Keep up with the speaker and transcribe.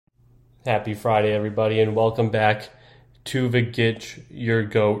Happy Friday, everybody, and welcome back to the Get Your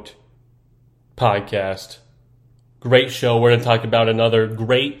Goat podcast. Great show. We're going to talk about another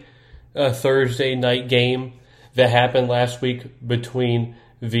great Thursday night game that happened last week between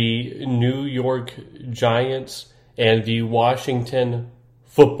the New York Giants and the Washington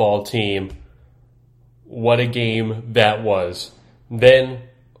football team. What a game that was. Then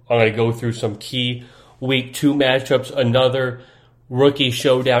I'm going to go through some key Week 2 matchups, another rookie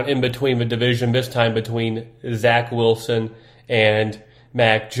showdown in between the division, this time between Zach Wilson and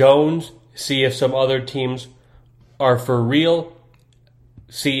Mac Jones. See if some other teams are for real.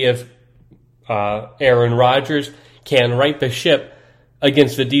 See if Aaron Rodgers can right the ship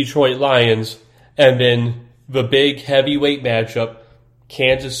against the Detroit Lions. And then the big heavyweight matchup,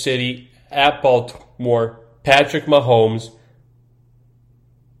 Kansas City at Baltimore, Patrick Mahomes,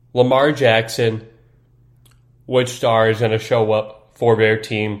 Lamar Jackson. Which star is going to show up for their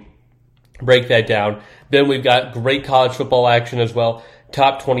team? Break that down. Then we've got great college football action as well.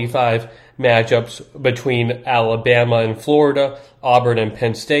 Top 25 matchups between Alabama and Florida, Auburn and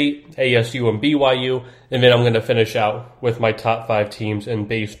Penn State, ASU and BYU. And then I'm going to finish out with my top 5 teams in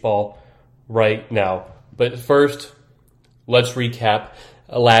baseball right now. But first, let's recap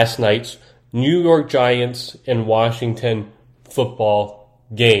last night's New York Giants and Washington football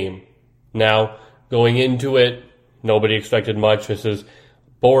game. Now, going into it, nobody expected much. This is a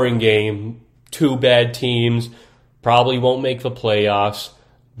boring game. 2 bad teams. Probably won't make the playoffs.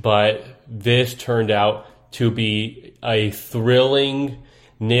 But this turned out to be a thrilling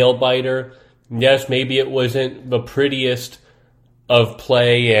nail-biter. Yes, maybe it wasn't the prettiest of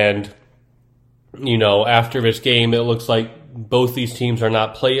play. And, after this game, it looks like both these teams are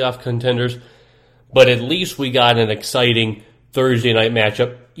not playoff contenders. But at least we got an exciting Thursday night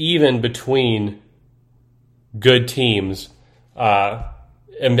matchup, even between good teams,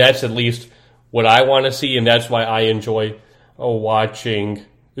 and that's at least what I want to see, and that's why I enjoy watching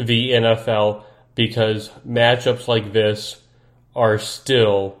the NFL, because matchups like this are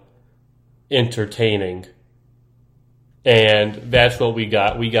still entertaining. And that's what we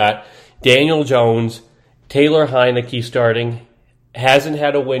got. We got Daniel Jones, Taylor Heinicke starting, hasn't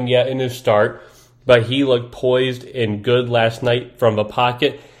had a win yet in his start, but he looked poised and good last night from the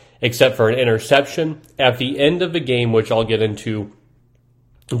pocket, except for an interception at the end of the game, which I'll get into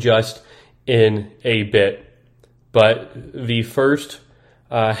just in a bit. But the first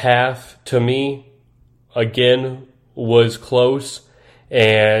half, to me, again, was close,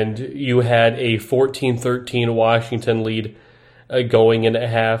 and you had a 14-13 Washington lead going into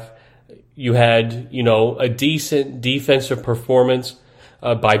half. You had, a decent defensive performance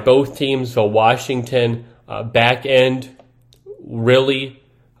by both teams. So Washington back end really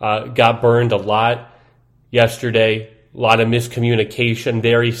got burned a lot yesterday. A lot of miscommunication,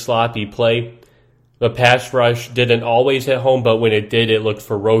 very sloppy play. The pass rush didn't always hit home, but when it did, it looked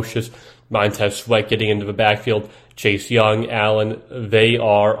ferocious. Montez Sweat getting into the backfield. Chase Young, Allen, they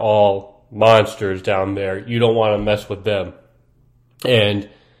are all monsters down there. You don't want to mess with them. And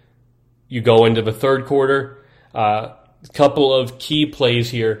you go into the third quarter. A couple of key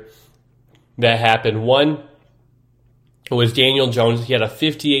plays here that happened. One, it was Daniel Jones. He had a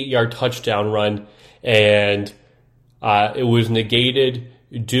 58-yard touchdown run, and it was negated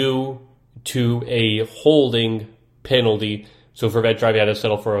due to a holding penalty. So for that drive, he had to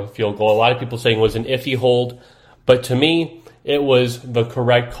settle for a field goal. A lot of people saying it was an iffy hold, but to me, it was the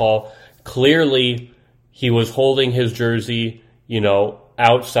correct call. Clearly, he was holding his jersey,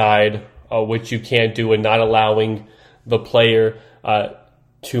 outside, which you can't do, and not allowing the player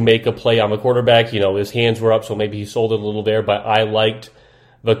to make a play on the quarterback. His hands were up, so maybe he sold it a little there, but I liked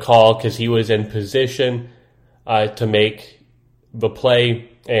the call because he was in position to make the play,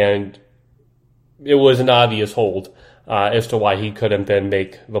 and it was an obvious hold as to why he couldn't then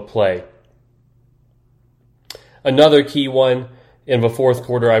make the play. Another key one in the fourth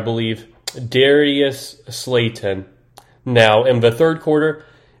quarter, I believe, Darius Slayton. Now, in the third quarter,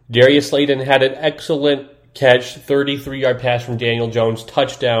 Darius Slayton had an excellent catch, 33-yard pass from Daniel Jones,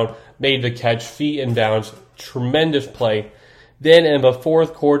 touchdown, made the catch, feet inbounds, tremendous play. Then in the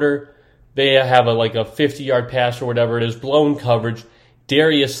fourth quarter, they have a 50-yard pass or whatever it is, blown coverage.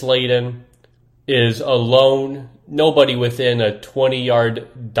 Darius Slayton is alone, nobody within a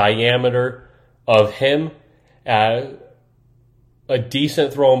 20-yard diameter of him. A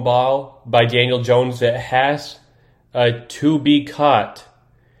decent thrown ball by Daniel Jones that has to be caught.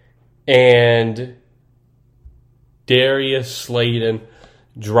 And Darius Slayton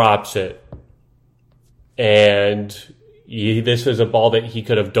drops it. And this was a ball that he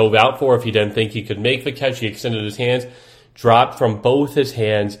could have dove out for if he didn't think he could make the catch. He extended his hands, dropped from both his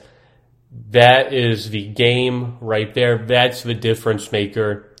hands. That is the game right there. That's the difference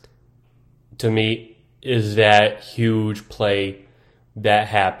maker to me, is that huge play that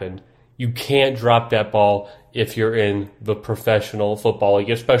happened. You can't drop that ball if you're in the professional football league,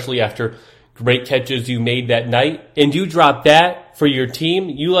 especially after great catches you made that night. And you drop that for your team,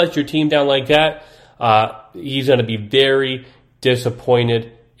 you let your team down like that, he's going to be very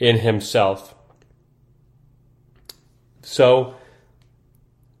disappointed in himself. So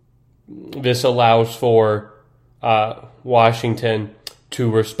this allows for Washington to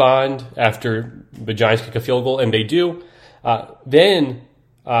respond after the Giants kick a field goal, and they do. Then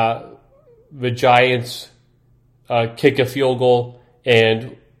the Giants kick a field goal,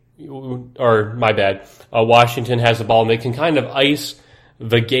 Washington has the ball, and they can kind of ice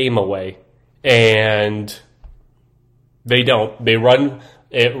the game away. And they don't. They run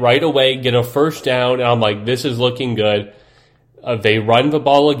it right away, get a first down, and I'm like, this is looking good. They run the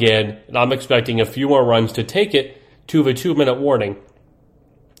ball again, and I'm expecting a few more runs to take it to the 2-minute warning.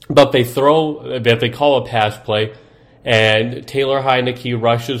 But they call a pass play, and Taylor Heinicke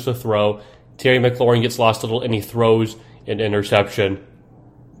rushes the throw. Terry McLaurin gets lost a little, and he throws an interception.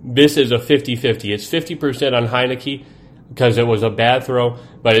 This is a 50-50. It's 50% on Heinicke because it was a bad throw,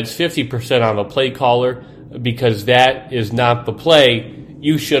 but it's 50% on the play caller because that is not the play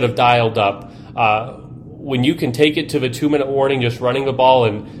you should have dialed up. When you can take it to the 2-minute warning just running the ball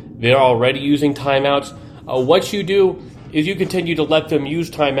and they're already using timeouts, what you do is you continue to let them use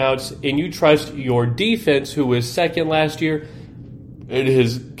timeouts and you trust your defense, who was second last year. It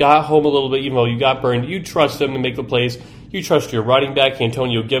has got home a little bit, even though you got burned. You trust them to make the plays. You trust your running back,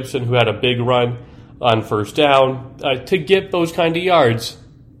 Antonio Gibson, who had a big run on first down, to get those kind of yards.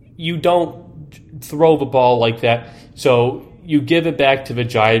 You don't throw the ball like that. So you give it back to the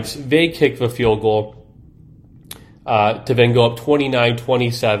Giants. They kick the field goal to then go up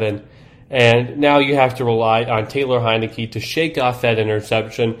 29-27. And now you have to rely on Taylor Heinicke to shake off that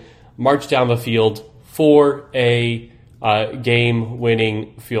interception, march down the field for a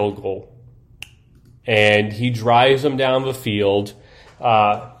game-winning field goal. And he drives them down the field,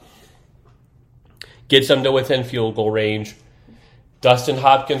 gets them to within field goal range. Dustin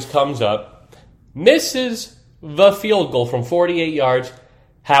Hopkins comes up, misses the field goal from 48 yards.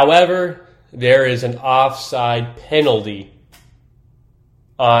 However, there is an offside penalty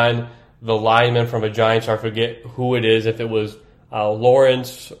on the lineman from the Giants. I forget who it is, if it was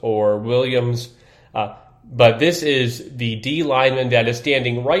Lawrence or Williams. But this is the D lineman that is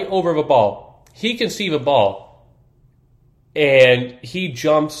standing right over the ball. He can see the ball, and he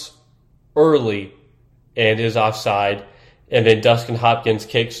jumps early and is offside. And then Dustin Hopkins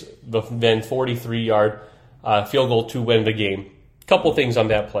kicks the then 43-yard field goal to win the game. Couple things on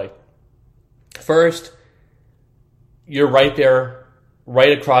that play. First, you're right there,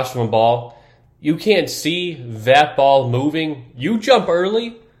 right across from the ball. You can't see that ball moving. You jump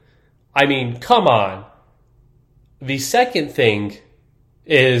early? I mean, come on. The second thing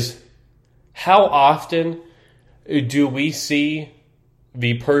is, how often do we see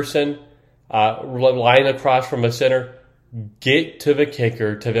the person lying across from a center get to the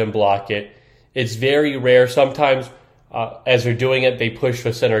kicker to then block it? It's very rare. Sometimes as they're doing it, they push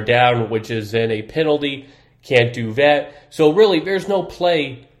the center down, which is then a penalty. Can't do that. So really, there's no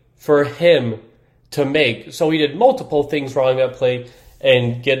play for him to make. So he did multiple things wrong that play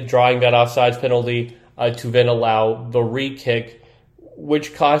and drawing that offsides penalty to then allow the re-kick,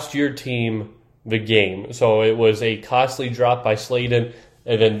 which cost your team the game. So it was a costly drop by Slayton,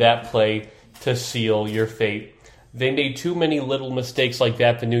 and then that play to seal your fate. They made too many little mistakes like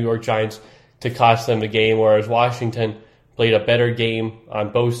that, the New York Giants, to cost them the game, whereas Washington played a better game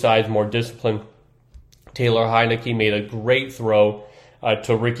on both sides, more disciplined. Taylor Heinicke made a great throw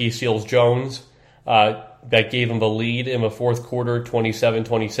to Ricky Seals-Jones that gave him the lead in the fourth quarter,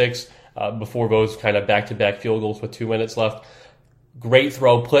 27-26, before those kind of back-to-back field goals with 2 minutes left. Great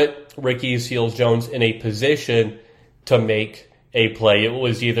throw, put Ricky Seals-Jones in a position to make a play. It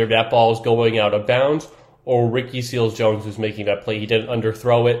was either that ball was going out of bounds or Ricky Seals-Jones was making that play. He didn't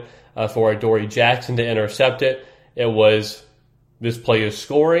underthrow it for Adoree Jackson to intercept it. It was, this play is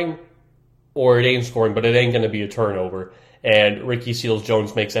scoring or it ain't scoring, but it ain't going to be a turnover. And Ricky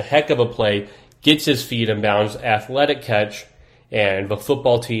Seals-Jones makes a heck of a play, gets his feet in bounds, athletic catch, and the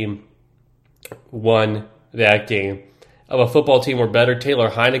football team won that game. The football team were better. Taylor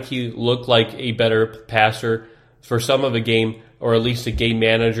Heinicke looked like a better passer for some of the game, or at least a game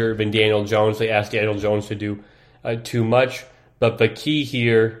manager than Daniel Jones. They asked Daniel Jones to do too much. But the key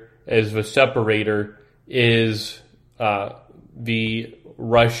here is the separator is the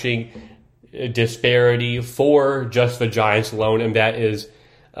rushing disparity for just the Giants alone, and that is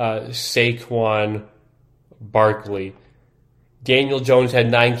Saquon Barkley. Daniel Jones had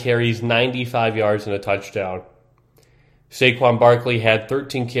 9 carries, 95 yards, and a touchdown. Saquon Barkley had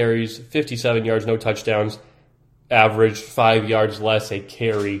 13 carries, 57 yards, no touchdowns, averaged 5 yards less a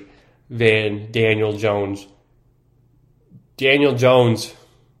carry than Daniel Jones. Daniel Jones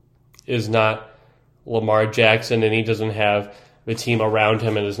is not Lamar Jackson, and he doesn't have the team around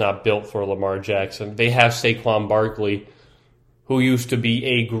him and is not built for Lamar Jackson. They have Saquon Barkley, who used to be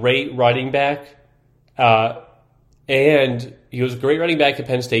a great running back, and he was a great running back at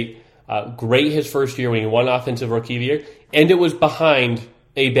Penn State, great his first year when he won Offensive Rookie of the Year, and it was behind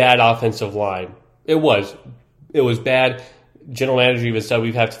a bad offensive line. It was bad. General manager even said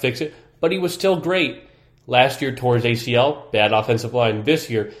we'd have to fix it, but he was still great. Last year towards ACL, bad offensive line.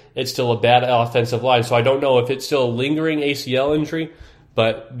 This year, it's still a bad offensive line. So I don't know if it's still a lingering ACL injury,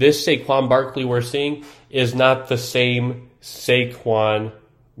 but this Saquon Barkley we're seeing is not the same Saquon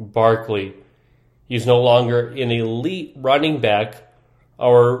Barkley. He's no longer an elite running back,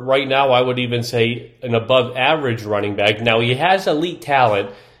 or right now I would even say an above average running back. Now he has elite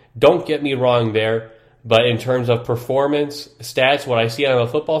talent, don't get me wrong there, but in terms of performance, stats, what I see on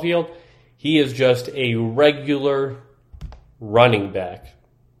the football field, he is just a regular running back.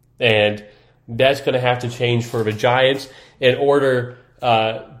 And that's going to have to change for the Giants in order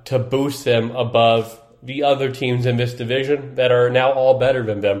to boost them above the other teams in this division that are now all better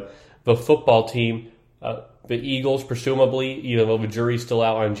than them. The football team, the Eagles, presumably, even though the jury's still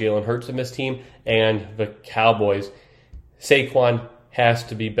out on Jalen Hurts in this team, and the Cowboys. Saquon has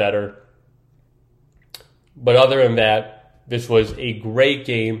to be better. But other than that, this was a great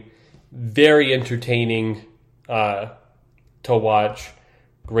game. Very entertaining to watch.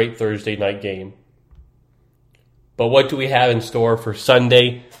 Great Thursday night game. But what do we have in store for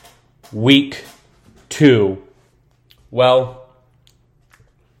Sunday, week 2? Well,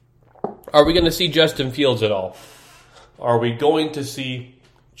 are we going to see Justin Fields at all? Are we going to see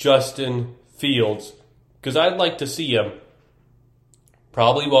Justin Fields? Because I'd like to see him.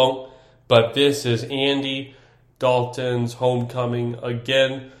 Probably won't, but this is Andy Dalton's homecoming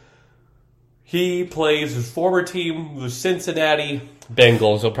again. He plays his former team, the Cincinnati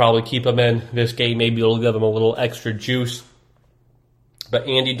Bengals. They'll probably keep him in this game. Maybe it'll give him a little extra juice. But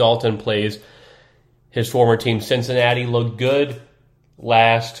Andy Dalton plays his former team. Cincinnati looked good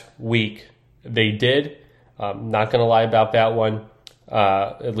last week. They did. Not going to lie about that one.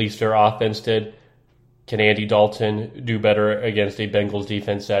 At least their offense did. Can Andy Dalton do better against a Bengals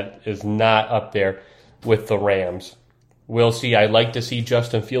defense that is not up there with the Rams? We'll see. I'd like to see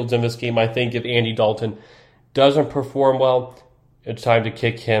Justin Fields in this game. I think if Andy Dalton doesn't perform well, it's time to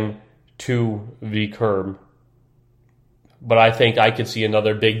kick him to the curb. But I think I could see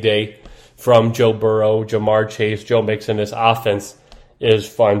another big day from Joe Burrow, Jamar Chase, Joe Mixon. This offense is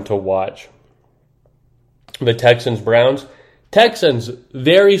fun to watch. The Texans-Browns. Texans,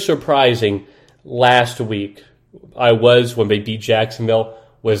 very surprising last week. I was, when they beat Jacksonville,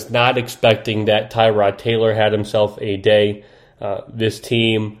 was not expecting that Tyrod Taylor had himself a day. This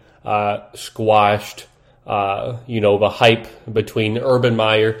team squashed, the hype between Urban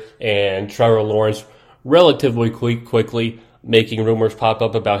Meyer and Trevor Lawrence relatively quickly, making rumors pop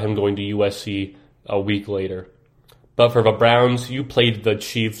up about him going to USC a week later. But for the Browns, you played the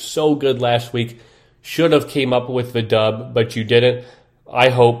Chiefs so good last week. Should have came up with the dub, but you didn't. I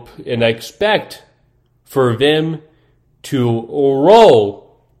hope and I expect for them to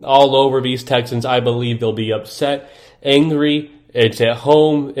roll all over these Texans. I believe they'll be upset, angry. It's at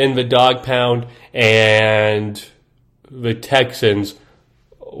home in the dog pound, and the Texans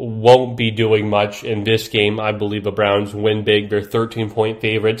won't be doing much in this game. I believe the Browns win big. They're 13-point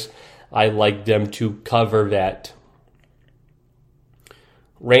favorites. I like them to cover that.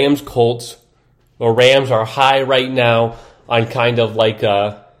 Rams-Colts. The Rams are high right now on kind of like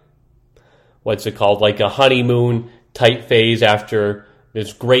a, like a honeymoon type phase after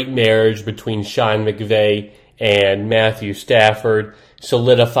this great marriage between Sean McVay and Matthew Stafford,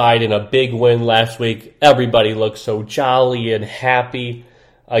 solidified in a big win last week. Everybody looked so jolly and happy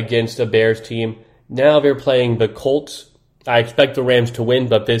against the Bears team. Now they're playing the Colts. I expect the Rams to win,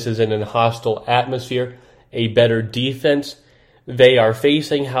 but this is in a hostile atmosphere, a better defense they are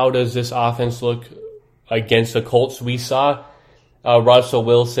facing. How does this offense look against the Colts? We saw Russell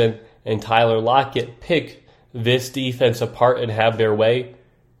Wilson and Tyler Lockett pick this defense apart and have their way.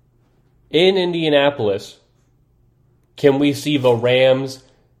 In Indianapolis, can we see the Rams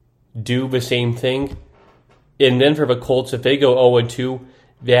do the same thing? And then for the Colts, if they go 0-2,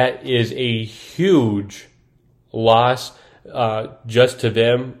 that is a huge loss just to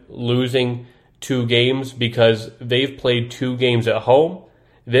them, losing 2 games, because they've played 2 games at home.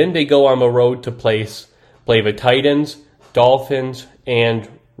 Then they go on the road to play the Titans, Dolphins, and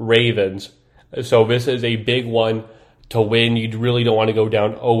Ravens. So this is a big one to win. You really don't want to go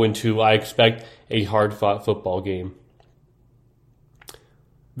down 0-2. I expect a hard-fought football game.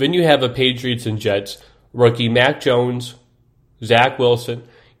 Then you have the Patriots and Jets. Rookie Mac Jones, Zach Wilson.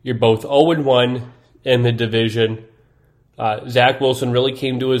 You're both 0-1 in the division. Zach Wilson really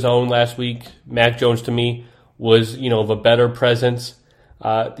came to his own last week. Mac Jones, to me, was the better presence,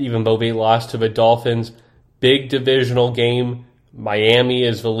 even though they lost to the Dolphins. Big divisional game. Miami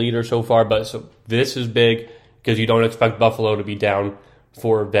is the leader so far, but this is big because you don't expect Buffalo to be down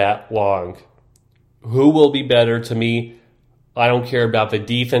for that long. Who will be better? To me, I don't care about the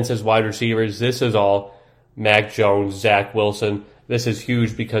defenses, wide receivers. This is all Mac Jones, Zach Wilson. This is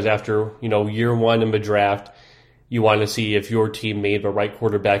huge because after year one in the draft, you want to see if your team made the right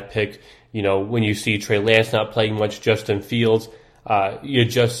quarterback pick. When you see Trey Lance not playing much, Justin Fields, you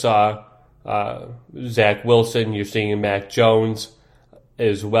just saw Zach Wilson. You're seeing Mac Jones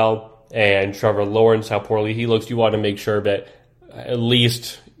as well, and Trevor Lawrence, how poorly he looks. You want to make sure that at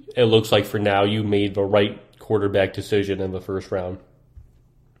least it looks like for now you made the right quarterback decision in the first round.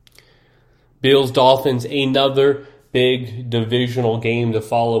 Bills, Dolphins, another big divisional game to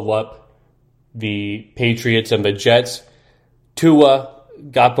follow up the Patriots and the Jets. Tua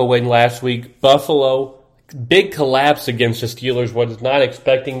got the win last week. Buffalo, big collapse against the Steelers. Was not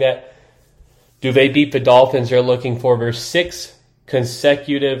expecting that. Do they beat the Dolphins? They're looking for their 6th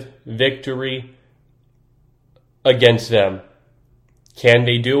consecutive victory against them. Can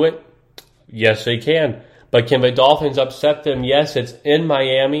they do it? Yes, they can. But can the Dolphins upset them? Yes, it's in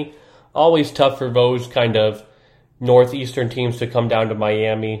Miami. Always tough for those kind of northeastern teams to come down to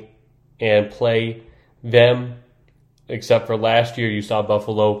Miami and play them. Except for last year, you saw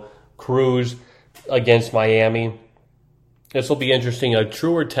Buffalo cruise against Miami. This will be interesting. A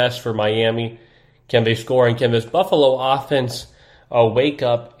truer test for Miami. Can they score? And can this Buffalo offense wake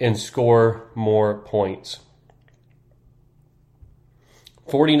up and score more points?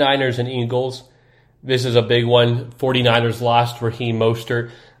 49ers and Eagles. This is a big one. 49ers lost Raheem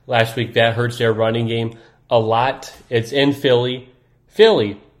Mostert last week. That hurts their running game a lot. It's in Philly.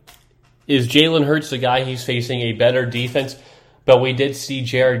 Philly. Is Jalen Hurts the guy? He's facing a better defense? But we did see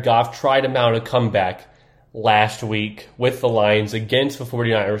Jared Goff try to mount a comeback last week with the Lions against the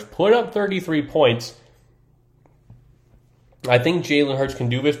 49ers. Put up 33 points. I think Jalen Hurts can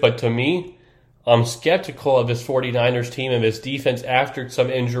do this, but to me, I'm skeptical of this 49ers team and this defense after some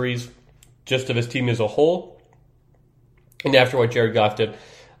injuries, just of this team as a whole, and after what Jared Goff did.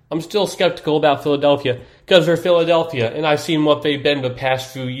 I'm still skeptical about Philadelphia because they're Philadelphia, and I've seen what they've been the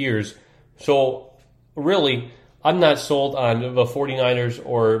past few years. So, really, I'm not sold on the 49ers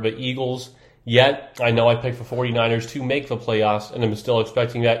or the Eagles yet. I know I picked the 49ers to make the playoffs, and I'm still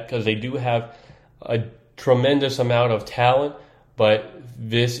expecting that because they do have a tremendous amount of talent, but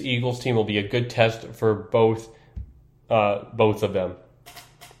this Eagles team will be a good test for both of them.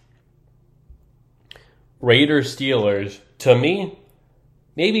 Raiders-Steelers, to me,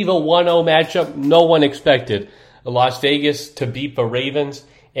 maybe the 1-0 matchup no one expected. Las Vegas to beat the Ravens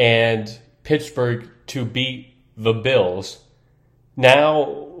and Pittsburgh to beat the Bills. Now,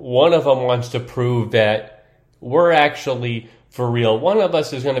 one of them wants to prove that we're actually for real. One of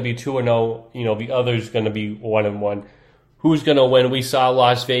us is going to be 2-0, the other is going to be 1-1. Who's going to win? We saw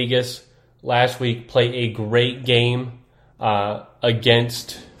Las Vegas last week play a great game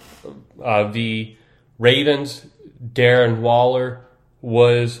against the Ravens. Darren Waller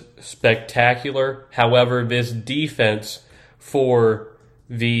was spectacular. However, this defense for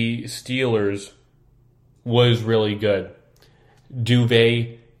the Steelers was really good. Do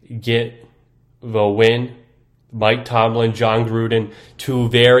they get the win? Mike Tomlin, John Gruden, two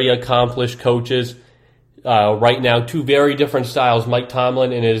very accomplished coaches. Right now, two very different styles. Mike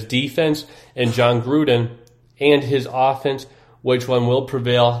Tomlin and his defense, and John Gruden and his offense. Which one will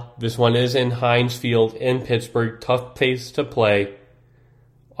prevail? This one is in Heinz Field in Pittsburgh. Tough place to play.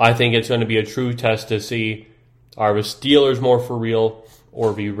 I think it's going to be a true test to see, are the Steelers more for real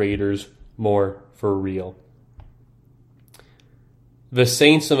or the Raiders more for real? The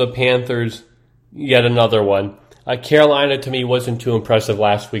Saints and the Panthers, yet another one. Carolina, to me, wasn't too impressive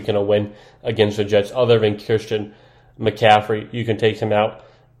last week in a win against the Jets, other than Christian McCaffrey. You can take him out.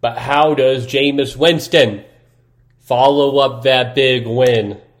 But how does Jameis Winston follow up that big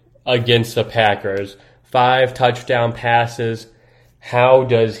win against the Packers? 5 touchdown passes. How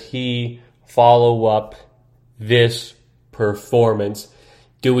does he follow up this performance?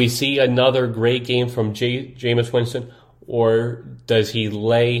 Do we see another great game from Jameis Winston, or does he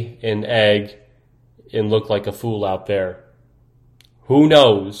lay an egg and look like a fool out there? who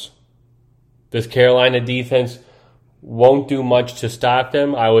knows? This Carolina defense won't do much to stop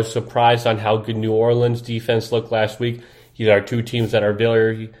them. I was surprised on how good New Orleans defense looked last week. These are two teams that are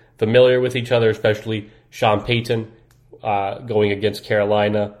very familiar with each other, especially Sean Payton going against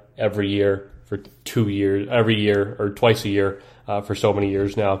Carolina every year for 2 years, every year or twice a year for so many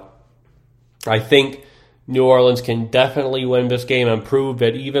years now. I think New Orleans can definitely win this game and prove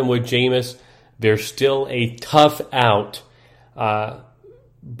that even with Jameis, they're still a tough out.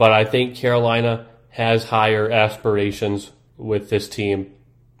 But I think Carolina has higher aspirations with this team.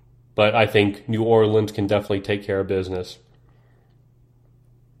 But I think New Orleans can definitely take care of business.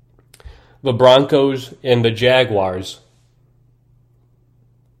 The Broncos and the Jaguars.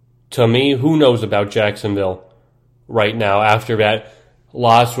 To me, who knows about Jacksonville right now after that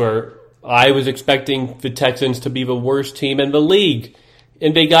loss where I was expecting the Texans to be the worst team in the league,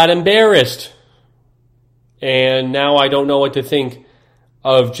 and they got embarrassed. And now I don't know what to think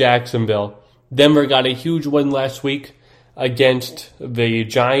of Jacksonville. Denver got a huge win last week against the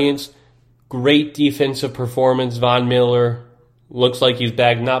Giants. Great defensive performance. Von Miller looks like he's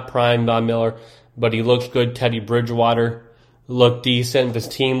back. Not prime Von Miller, but he looks good. Teddy Bridgewater looked decent. This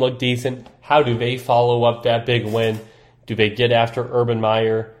team looked decent. How do they follow up that big win? Do they get after Urban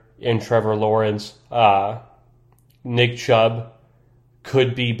Meyer and Trevor Lawrence? Nick Chubb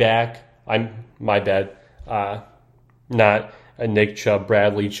could be back. My bad. Not a Nick Chubb,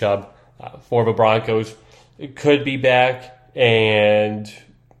 Bradley Chubb for the Broncos. It could be back, and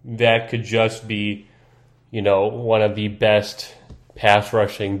that could just be, one of the best pass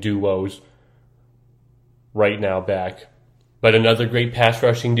rushing duos right now back. But another great pass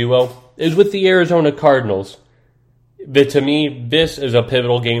rushing duo is with the Arizona Cardinals. To me, this is a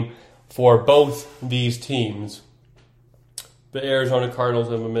pivotal game for both these teams. The Arizona Cardinals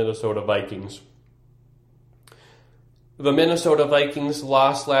and the Minnesota Vikings. The Minnesota Vikings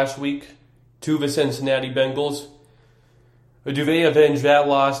lost last week to the Cincinnati Bengals. Do they avenge that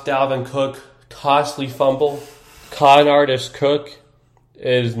loss? Dalvin Cook, costly fumble. Con artist Cook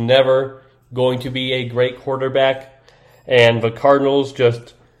is never going to be a great quarterback. And the Cardinals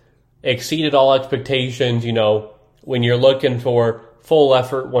just exceeded all expectations. When you're looking for full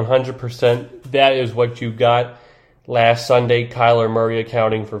effort, 100%, that is what you got. Last Sunday, Kyler Murray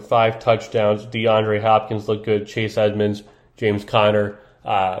accounting for 5 touchdowns. DeAndre Hopkins looked good. Chase Edmonds, James Conner,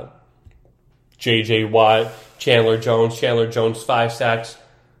 J.J. Watt, Chandler Jones. Chandler Jones, 5 sacks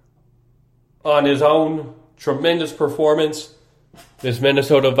on his own. Tremendous performance. This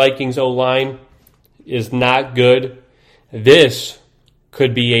Minnesota Vikings O-line is not good. This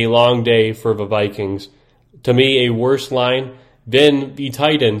could be a long day for the Vikings. To me, a worse line than the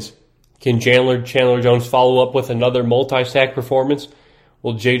Titans. Can Chandler Jones follow up with another multi-sack performance?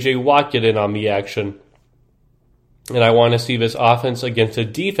 Will J.J. Watt get in on the action? And I want to see this offense against a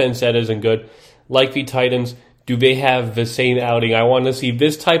defense that isn't good. Like the Titans, do they have the same outing? I want to see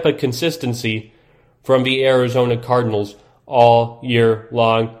this type of consistency from the Arizona Cardinals all year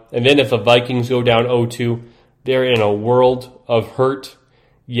long. And then if the Vikings go down 0-2, they're in a world of hurt.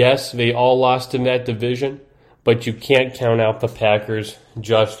 Yes, they all lost in that division, but you can't count out the Packers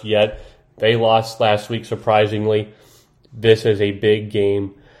just yet. They lost last week, surprisingly. This is a big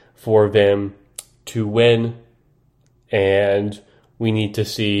game for them to win, and we need to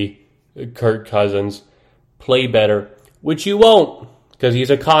see Kirk Cousins play better, which you won't because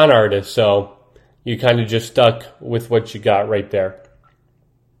he's a con artist, so you kind of just stuck with what you got right there.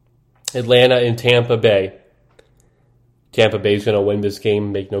 Atlanta and Tampa Bay. Tampa Bay's going to win this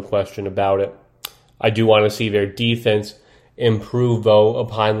game, make no question about it. I do want to see their defense improve, though,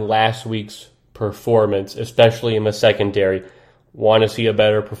 upon last week's performance, especially in the secondary. Want to see a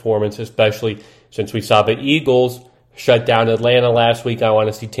better performance, especially since we saw the Eagles shut down Atlanta last week. I want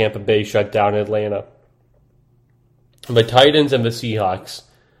to see Tampa Bay shut down Atlanta. The Titans and the Seahawks.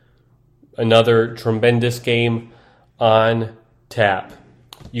 Another tremendous game on tap.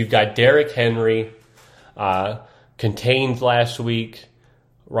 You've got Derrick Henry, contained last week.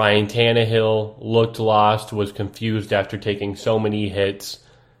 Ryan Tannehill looked lost, was confused after taking so many hits,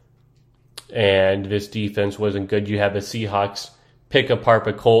 and this defense wasn't good. You have the Seahawks pick apart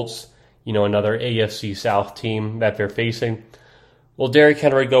the Colts, another AFC South team that they're facing. Will Derrick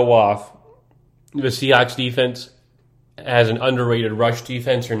Henry go off? The Seahawks defense has an underrated rush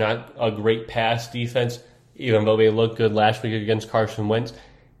defense or not a great pass defense, even though they looked good last week against Carson Wentz.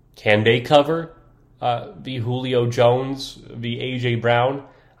 Can they cover the Julio Jones, the A.J. Brown?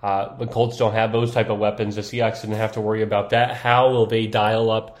 The Colts don't have those type of weapons. The Seahawks didn't have to worry about that. How will they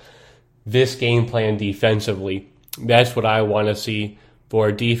dial up this game plan defensively? That's what I want to see for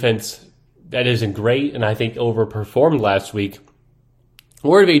a defense that isn't great and I think overperformed last week.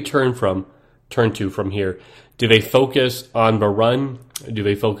 Where do they turn to from here? Do they focus on the run? Do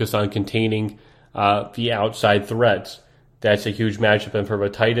they focus on containing the outside threats? That's a huge matchup. And for the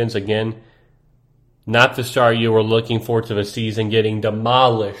Titans, again, not the start you were looking for to the season, getting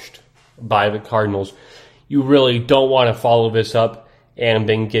demolished by the Cardinals. You really don't want to follow this up and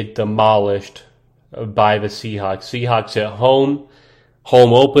then get demolished by the Seahawks. Seahawks at home.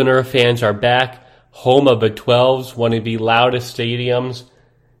 Home opener. Fans are back. Home of the 12s, one of the loudest stadiums.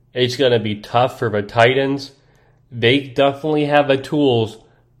 It's going to be tough for the Titans. They definitely have the tools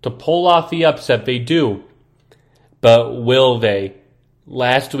to pull off the upset. They do. But will they?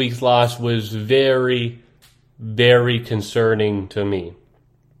 Last week's loss was very, very concerning to me.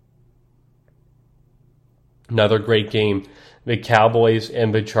 Another great game. The Cowboys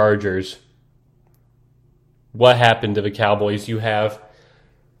and the Chargers. What happened to the Cowboys? You have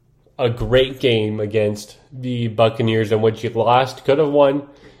a great game against the Buccaneers in which you lost, could have won.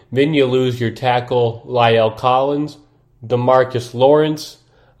 Then you lose your tackle, La'el Collins. DeMarcus Lawrence,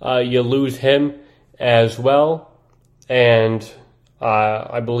 you lose him as well. And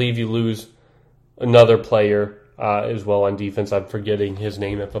I believe you lose another player as well on defense. I'm forgetting his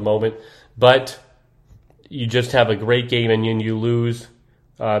name at the moment. But you just have a great game and you lose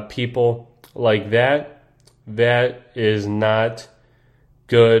people like that. That is not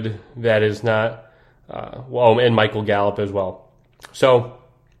good. That is not, and Michael Gallup as well. So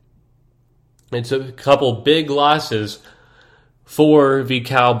it's a couple big losses for the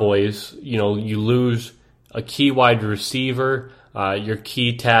Cowboys. You lose a key wide receiver, your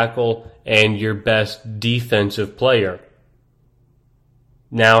key tackle, and your best defensive player.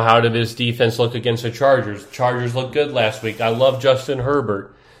 Now, how did this defense look against the Chargers? The Chargers looked good last week. I love Justin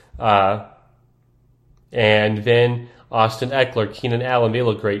Herbert. And then Austin Eckler, Keenan Allen, they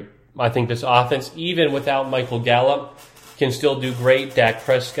look great. I think this offense, even without Michael Gallup, can still do great. Dak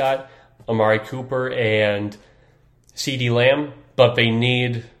Prescott, Amari Cooper, and CeeDee Lamb. But they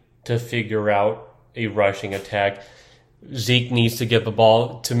need to figure out a rushing attack. Zeke needs to get the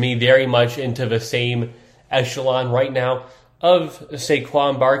ball, to me, very much into the same echelon right now of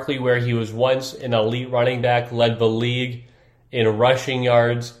Saquon Barkley, where he was once an elite running back, led the league in rushing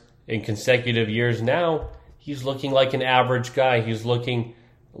yards in consecutive years. Now he's looking like an average guy. He's looking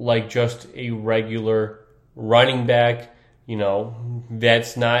like just a regular running back.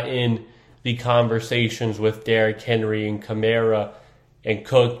 That's not in the conversations with Derrick Henry and Kamara and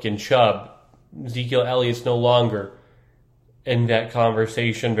Cook and Chubb. Ezekiel Elliott's no longer in that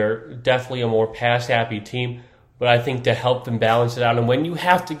conversation. They're definitely a more pass-happy team, but I think to help them balance it out, and when you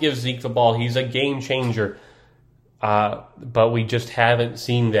have to give Zeke the ball, he's a game changer. But we just haven't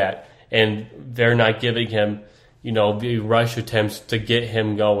seen that, and they're not giving him, the rush attempts to get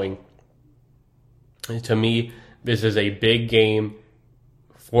him going. And to me, this is a big game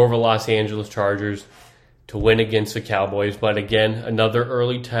for the Los Angeles Chargers to win against the Cowboys. But again, another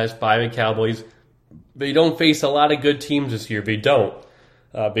early test by the Cowboys. They don't face a lot of good teams this year. They don't.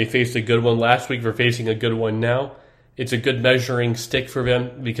 They faced a good one last week. They're facing a good one now. It's a good measuring stick for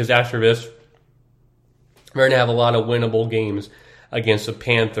them because after this, we're going to have a lot of winnable games against the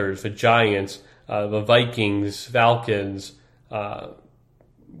Panthers, the Giants, the Vikings, Falcons,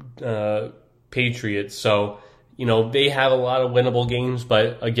 Patriots. So, they have a lot of winnable games,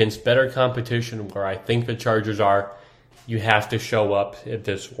 but against better competition, where I think the Chargers are, you have to show up at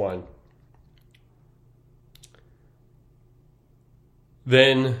this one.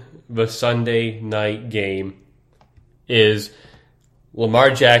 Then the Sunday night game is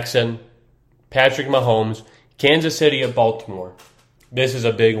Lamar Jackson, Patrick Mahomes, Kansas City at Baltimore. This is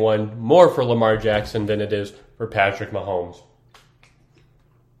a big one, more for Lamar Jackson than it is for Patrick Mahomes.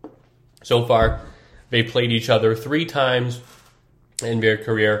 So far, they played each other 3 times in their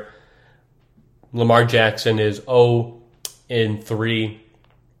career. Lamar Jackson is 0-3.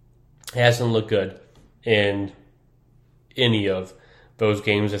 Hasn't looked good in any of those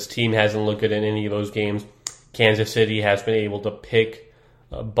games. This team hasn't looked good in any of those games. Kansas City has been able to pick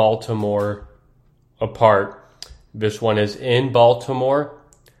Baltimore apart. This one is in Baltimore,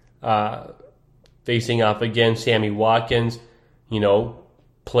 facing off against Sammy Watkins.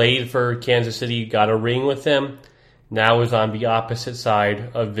 Played for Kansas City, got a ring with them. Now is on the opposite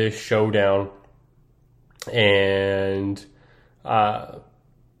side of this showdown. And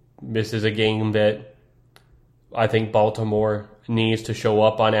this is a game that I think Baltimore needs to show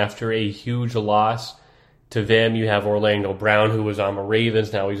up on after a huge loss to them. You have Orlando Brown, who was on the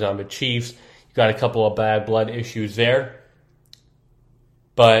Ravens. Now he's on the Chiefs. You got a couple of bad blood issues there.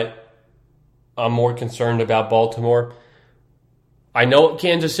 But I'm more concerned about Baltimore. I know what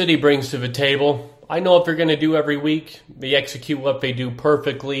Kansas City brings to the table. I know what they're going to do every week. They execute what they do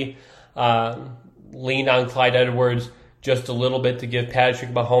perfectly. Lean on Clyde Edwards just a little bit to give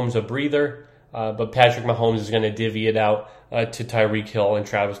Patrick Mahomes a breather. But Patrick Mahomes is going to divvy it out to Tyreek Hill and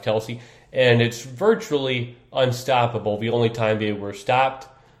Travis Kelce. And it's virtually unstoppable. The only time they were stopped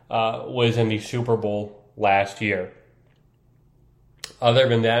was in the Super Bowl last year. Other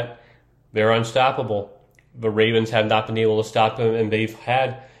than that, they're unstoppable. The Ravens have not been able to stop them, and they've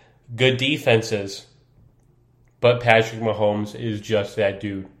had good defenses. But Patrick Mahomes is just that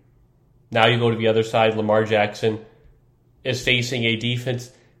dude. Now you go to the other side, Lamar Jackson is facing a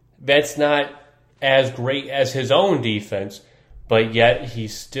defense that's not as great as his own defense, but yet he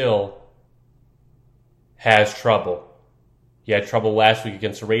still has trouble. He had trouble last week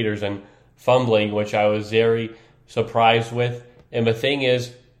against the Raiders and fumbling, which I was very surprised with. And the thing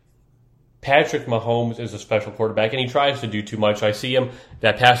is, Patrick Mahomes is a special quarterback, and he tries to do too much. I see him,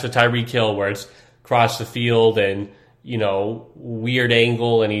 that pass to Tyreek Hill where it's across the field and, weird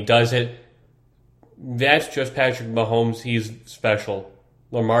angle, and he does it. That's just Patrick Mahomes. He's special.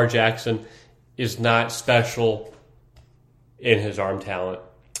 Lamar Jackson is not special in his arm talent.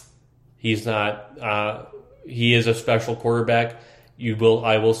 He's not. He is a special quarterback.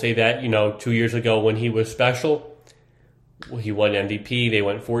 I will say that. 2 years ago when he was special, he won MVP. They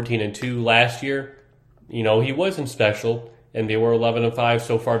went 14-2 last year. He wasn't special, and they were 11-5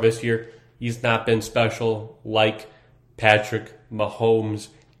 so far this year. He's not been special like Patrick Mahomes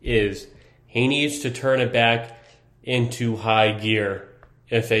is. He needs to turn it back into high gear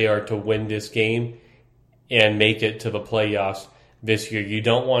if they are to win this game and make it to the playoffs this year. You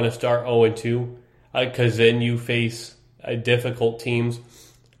don't want to start 0-2 because then you face difficult teams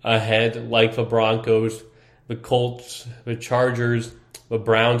ahead like the Broncos, the Colts, the Chargers, the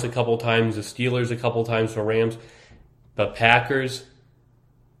Browns a couple times, the Steelers a couple times, the Rams, the Packers.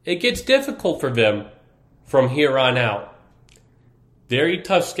 It gets difficult for them from here on out. Very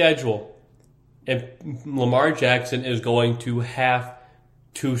tough schedule. And Lamar Jackson is going to have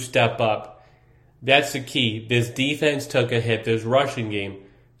to step up. That's the key. This defense took a hit. This rushing game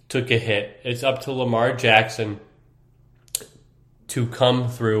took a hit. It's up to Lamar Jackson to come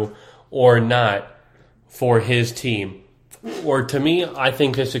through or not for his team. Or to me, I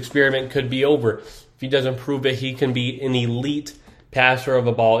think this experiment could be over if he doesn't prove that he can be an elite passer of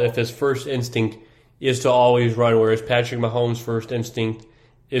a ball, if his first instinct is to always run, whereas Patrick Mahomes' first instinct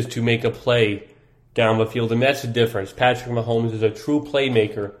is to make a play down the field. And that's the difference. Patrick Mahomes is a true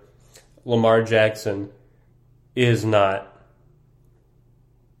playmaker. Lamar Jackson is not.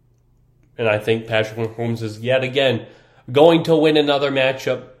 And I think Patrick Mahomes is yet again going to win another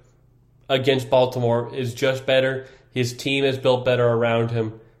matchup against Baltimore. Is just better. His team is built better around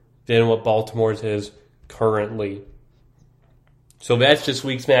him than what Baltimore's is currently. So that's this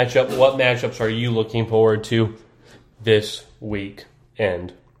week's matchup. What matchups are you looking forward to this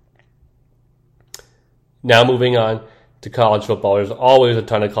weekend? Now moving on to college football. There's always a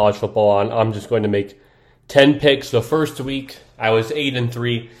ton of college football on. I'm just going to make 10 picks. The first week I was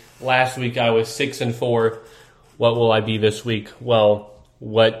 8-3. Last week I was 6-4. What will I be this week? Well,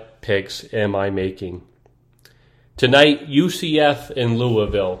 what picks am I making? Tonight, UCF in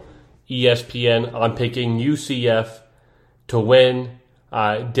Louisville. ESPN, I'm picking UCF to win.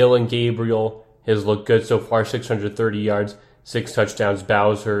 Dylan Gabriel has looked good so far, 630 yards, 6 touchdowns.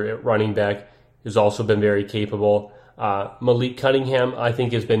 Bowser at running back has also been very capable. Malik Cunningham, I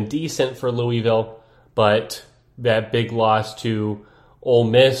think, has been decent for Louisville, but that big loss to Ole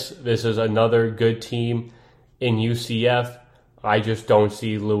Miss, this is another good team in UCF. I just don't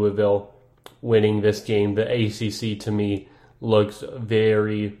see Louisville winning this game. The ACC, to me, looks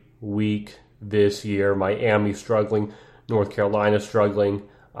very weak this year. Miami struggling, North Carolina struggling.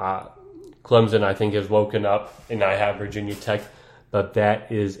 Clemson, I think, has woken up, and I have Virginia Tech, but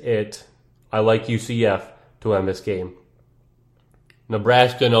that is it. I like UCF to win this game.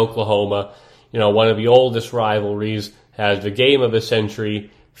 Nebraska and Oklahoma, one of the oldest rivalries, has the game of the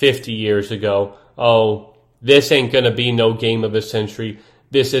century 50 years ago. Oh, this ain't going to be no game of the century.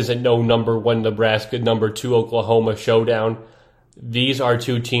 This isn't no number 1 Nebraska, number 2 Oklahoma showdown. These are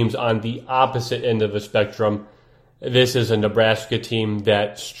two teams on the opposite end of the spectrum. This is a Nebraska team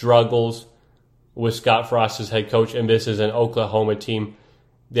that struggles with Scott Frost as head coach, and this is an Oklahoma team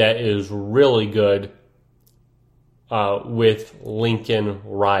that is really good with Lincoln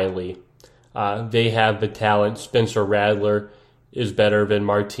Riley. They have the talent. Spencer Rattler is better than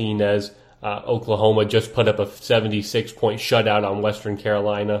Martinez. Oklahoma just put up a 76-point shutout on Western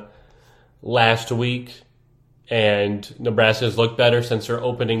Carolina last week, and Nebraska has looked better since their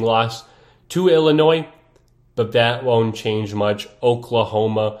opening loss to Illinois, but that won't change much.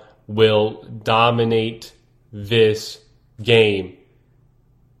 Oklahoma will dominate this game.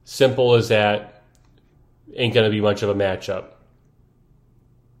 Simple as that. Ain't going to be much of a matchup.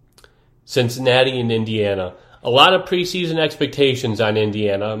 Cincinnati and Indiana. A lot of preseason expectations on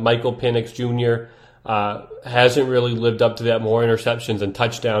Indiana. Michael Penix Jr. Hasn't really lived up to that. More interceptions and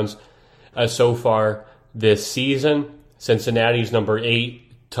touchdowns so far this season. Cincinnati's number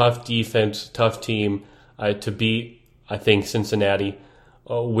 8. Tough defense, tough team to beat. I think Cincinnati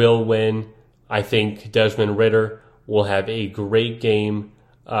will win. I think Desmond Ridder will have a great game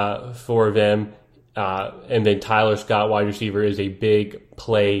for them. And then Tyler Scott, wide receiver, is a big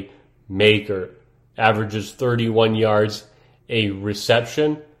play maker. Averages 31 yards a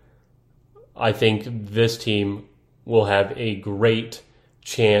reception. I think this team will have a great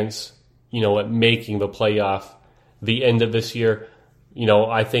chance, at making the playoff the end of this year.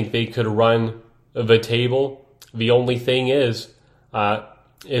 I think they could run the table. The only thing is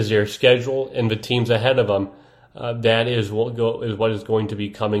their schedule and the teams ahead of them. That is what is going to be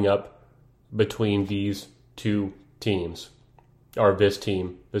coming up between these two teams, or this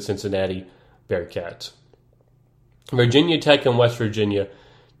team, the Cincinnati Bearcats. Virginia Tech and West Virginia.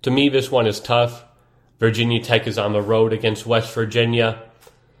 To me, this one is tough. Virginia Tech is on the road against West Virginia.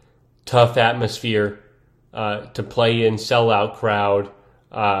 Tough atmosphere to play in, sellout crowd.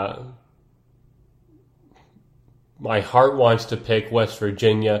 My heart wants to pick West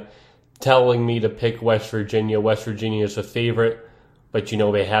Virginia, telling me to pick West Virginia. West Virginia is a favorite, but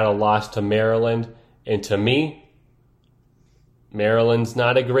they had a loss to Maryland. And to me, Maryland's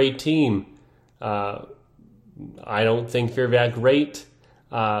not a great team. I don't think they're that great.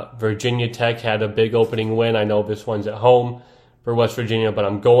 Virginia Tech had a big opening win. I know this one's at home for West Virginia, but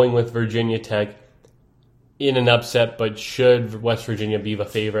I'm going with Virginia Tech in an upset. But should West Virginia be the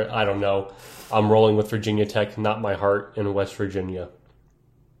favorite? I don't know. I'm rolling with Virginia Tech, not my heart in West Virginia.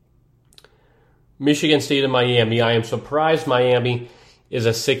 Michigan State and Miami. I am surprised Miami is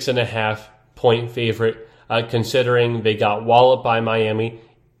a 6.5-point favorite, considering they got walloped by Miami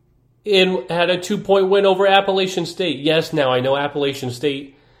and had a 2-point win over Appalachian State. Yes, now I know Appalachian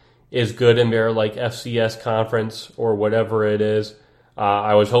State is good in their FCS conference or whatever it is.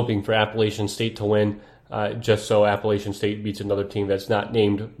 I was hoping for Appalachian State to win, just so Appalachian State beats another team that's not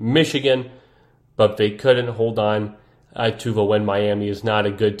named Michigan, but they couldn't hold on to the win. Miami is not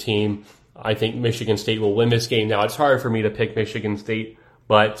a good team. I think Michigan State will win this game. Now, it's hard for me to pick Michigan State,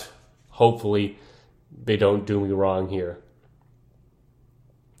 but hopefully they don't do me wrong here.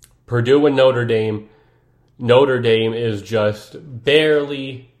 Purdue and Notre Dame. Notre Dame is just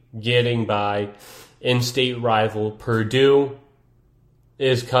barely getting by. In-state rival. Purdue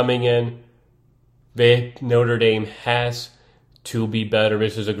is coming in. Notre Dame has to be better.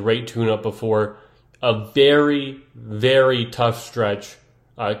 This is a great tune-up before a very, very tough stretch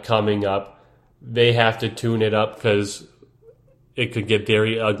coming up. They have to tune it up because it could get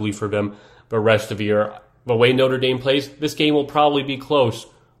very ugly for them the rest of the year. The way Notre Dame plays, this game will probably be close,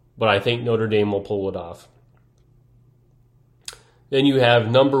 but I think Notre Dame will pull it off. Then you have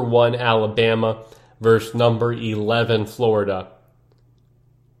number 1 Alabama versus number 11 Florida.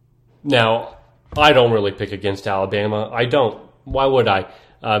 Now, I don't really pick against Alabama. I don't. Why would I?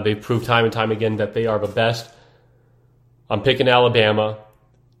 They've proved time and time again that they are the best. I'm picking Alabama,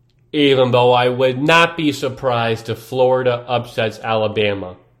 even though I would not be surprised if Florida upsets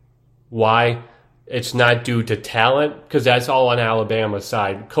Alabama. Why? It's not due to talent, because that's all on Alabama's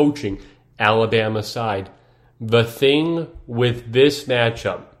side. Coaching, Alabama's side. The thing with this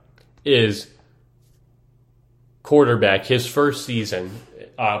matchup is quarterback, his first season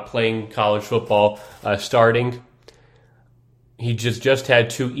playing college football, starting. He just had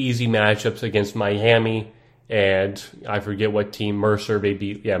 2 easy matchups against Miami, and I forget what team, Mercer, they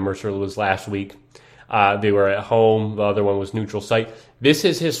beat. Yeah, Mercer was last week. They were at home. The other one was neutral site. This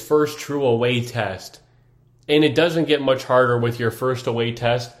is his first true away test. And it doesn't get much harder with your first away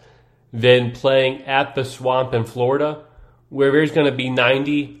test than playing at the Swamp in Florida, where there's going to be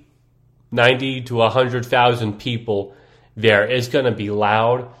 90 to 100,000 people there. It's going to be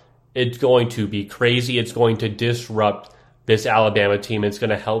loud. It's going to be crazy. It's going to disrupt this Alabama team. It's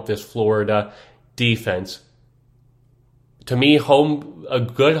going to help this Florida defense. To me, a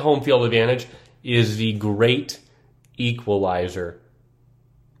good home field advantage is the great equalizer.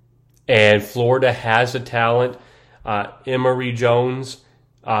 And Florida has the talent. Emory Jones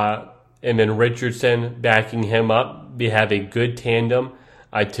and then Richardson backing him up. They have a good tandem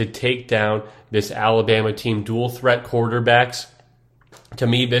to take down this Alabama team. Dual threat quarterbacks. To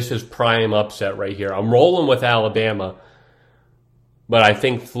me, this is prime upset right here. I'm rolling with Alabama, but I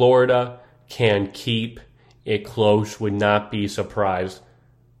think Florida can keep it close. Would not be surprised.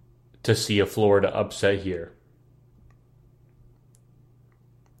 to see a Florida upset here.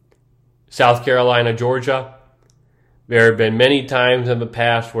 South Carolina, Georgia. There have been many times in the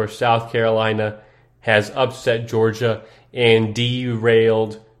past where South Carolina has upset Georgia and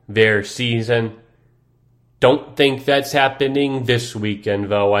derailed their season. Don't think that's happening this weekend,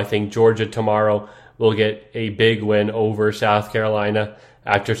 though. I think Georgia tomorrow will get a big win over South Carolina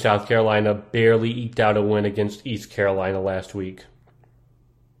after South Carolina barely eked out a win against East Carolina last week.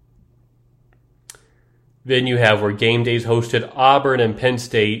 Then you have where game days hosted Auburn and Penn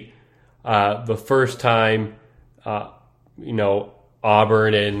State. The first time,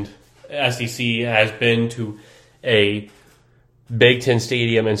 Auburn and SEC has been to a Big Ten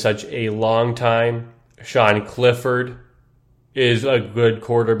stadium in such a long time. Sean Clifford is a good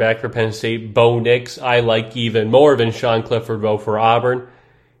quarterback for Penn State. Bo Nix, I like even more than Sean Clifford, though, for Auburn.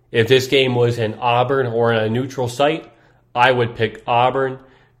 If this game was in Auburn or in a neutral site, I would pick Auburn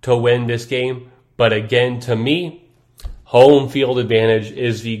to win this game. But again, to me, home field advantage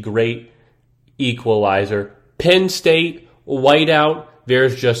is the great equalizer. Penn State, whiteout,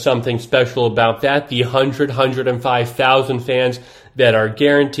 there's just something special about that. The 105,000 fans that are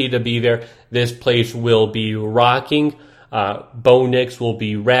guaranteed to be there, this place will be rocking. Bo Nix will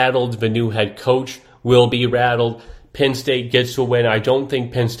be rattled. The new head coach will be rattled. Penn State gets to win. I don't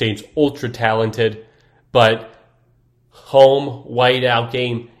think Penn State's ultra talented, but home whiteout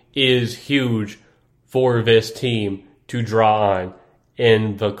game is huge for this team to draw on,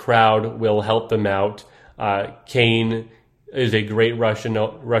 and the crowd will help them out. Kane is a great rusher,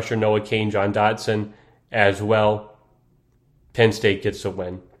 Noah Kane, John Dotson as well. Penn State gets a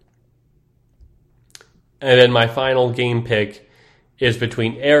win. And then my final game pick is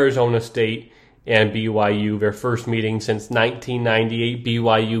between Arizona State and BYU. Their first meeting since 1998.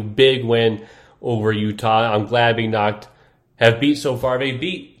 BYU, big win over Utah. I'm glad they have beat so far. They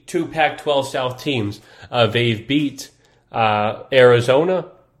beat two Pac-12 South teams. They've beat Arizona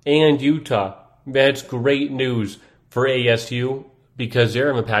and Utah. That's great news for ASU because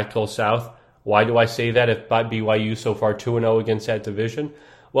they're in the Pac-12 South. Why do I say that if BYU so far 2-0 against that division?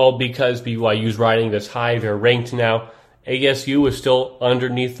 Well, because BYU's riding this high. They're ranked now. ASU is still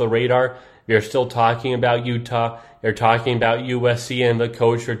underneath the radar. They're still talking about Utah. They're talking about USC and the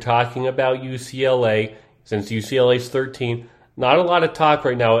coach. They're talking about UCLA since UCLA's 13. Not a lot of talk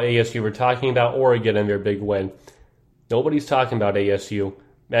right now at ASU. We're talking about Oregon and their big win. Nobody's talking about ASU.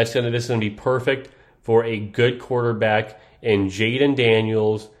 This is going to be perfect for a good quarterback in Jaden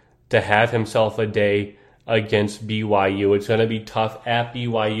Daniels to have himself a day against BYU. It's going to be tough at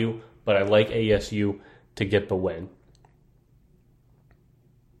BYU, but I like ASU to get the win.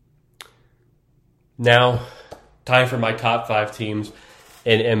 Now, time for my top 5 teams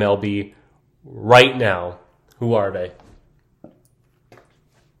in MLB right now. Who are they?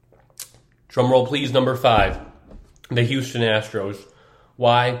 Drumroll please, number 5. The Houston Astros.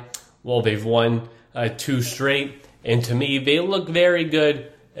 Why? Well, they've won 2 straight, and to me, they look very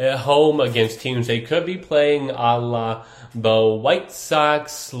good at home against teams they could be playing a la the White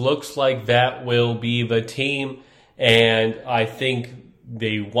Sox. Looks like that will be the team, and I think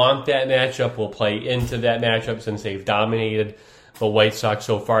they want that matchup, will play into that matchup since they've dominated the White Sox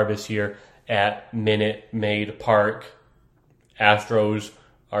so far this year at Minute Maid Park. Astros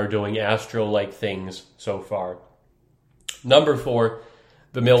are doing Astro-like things so far. Number 4,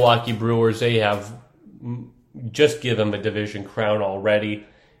 the Milwaukee Brewers. They have just given the division crown already.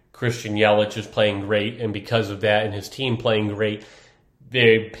 Christian Yelich is playing great, and because of that and his team playing great,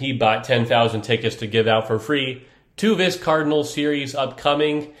 he bought 10,000 tickets to give out for free to this Cardinals series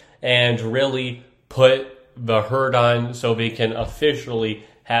upcoming and really put the hurt on so they can officially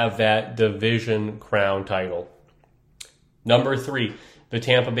have that division crown title. Number 3, the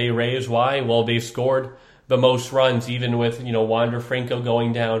Tampa Bay Rays. Why? Well, they scored the most runs, even with Wander Franco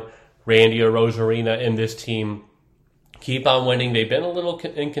going down. Randy Arozarena and this team keep on winning. They've been a little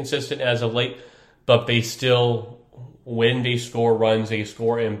inconsistent as of late, but they still win. They score runs. They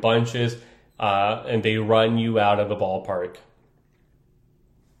score in bunches, and they run you out of the ballpark.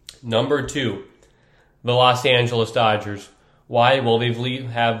 Number 2, the Los Angeles Dodgers. Why? Well, they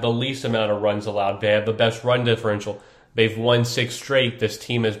have the least amount of runs allowed. They have the best run differential. They've won 6 straight. This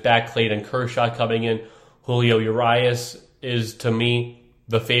team is back. Clayton Kershaw coming in. Julio Urias is, to me,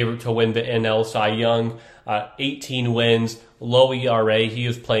 the favorite to win the NL Cy Young. 18 wins, low ERA. He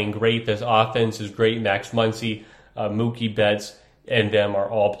is playing great. This offense is great. Max Muncy, Mookie Betts, and them are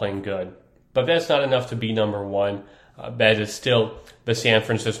all playing good. But that's not enough to be number 1. That is still the San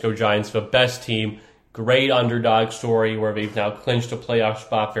Francisco Giants, the best team. Great underdog story where they've now clinched a playoff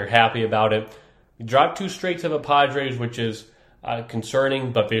spot. They're happy about it. They dropped 2 straight to the Padres, which is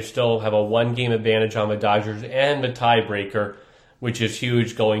concerning, but they still have a 1-game advantage on the Dodgers and the tiebreaker, which is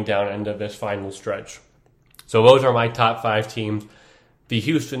huge going down into this final stretch. So those are my top 5 teams: the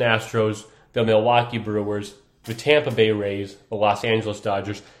Houston Astros, the Milwaukee Brewers, the Tampa Bay Rays, the Los Angeles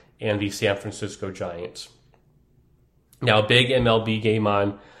Dodgers, and the San Francisco Giants. Now, big MLB game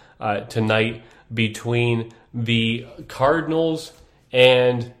on tonight between the Cardinals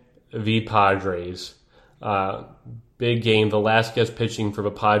and the Padres. Big game. Velasquez pitching for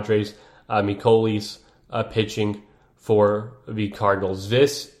the Padres. Mikolas pitching for the Cardinals.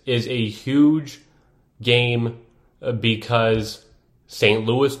 This is a huge game because St.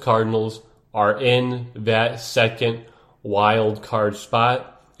 Louis Cardinals are in that second wild card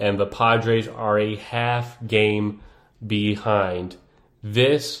spot, and the Padres are a half game behind.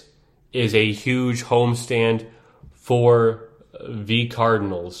 This is a huge homestand for the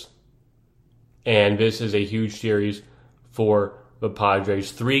Cardinals, and this is a huge series for the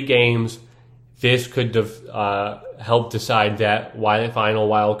Padres. 3 games. This could help decide that final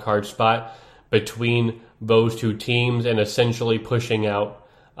wild card spot between those 2 teams, and essentially pushing out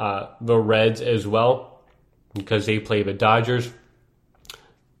the Reds as well, because they play the Dodgers.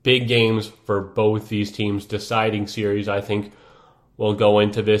 Big games for both these teams. Deciding series, I think, will go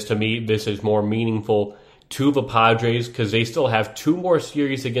into this. To me, this is more meaningful to the Padres because they still have 2 more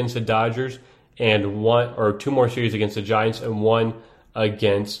series against the Dodgers and 2 more series against the Giants and 1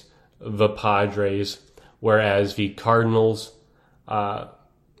 against the Padres, whereas the Cardinals'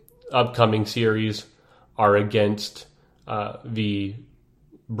 upcoming series are against the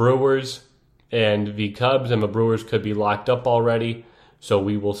Brewers and the Cubs, and the Brewers could be locked up already, so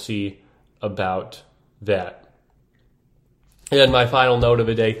we will see about that. And then my final note of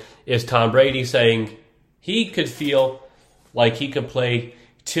the day is Tom Brady saying he could feel like he could play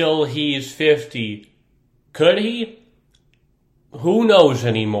till he's 50. Could he? Who knows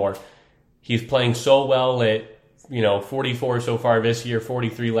anymore? He's playing so well at 44 so far this year,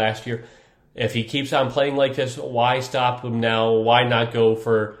 43 last year. If he keeps on playing like this, why stop him now? Why not go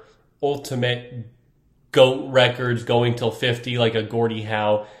for ultimate GOAT records going till 50, like a Gordie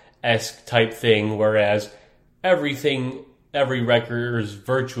Howe-esque type thing, whereas every record is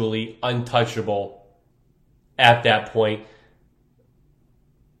virtually untouchable at that point.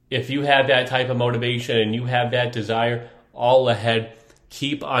 If you have that type of motivation and you have that desire, all ahead,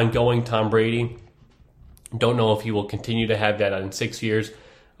 keep on going, Tom Brady. Don't know if he will continue to have that in 6 years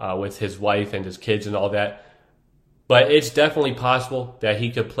with his wife and his kids and all that. But it's definitely possible that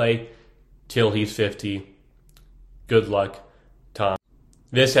he could play till he's 50. Good luck, Tom.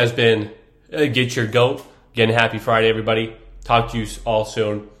 This has been Get Your GOAT. Again, happy Friday, everybody. Talk to you all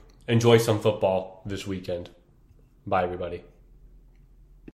soon. Enjoy some football this weekend. Bye, everybody.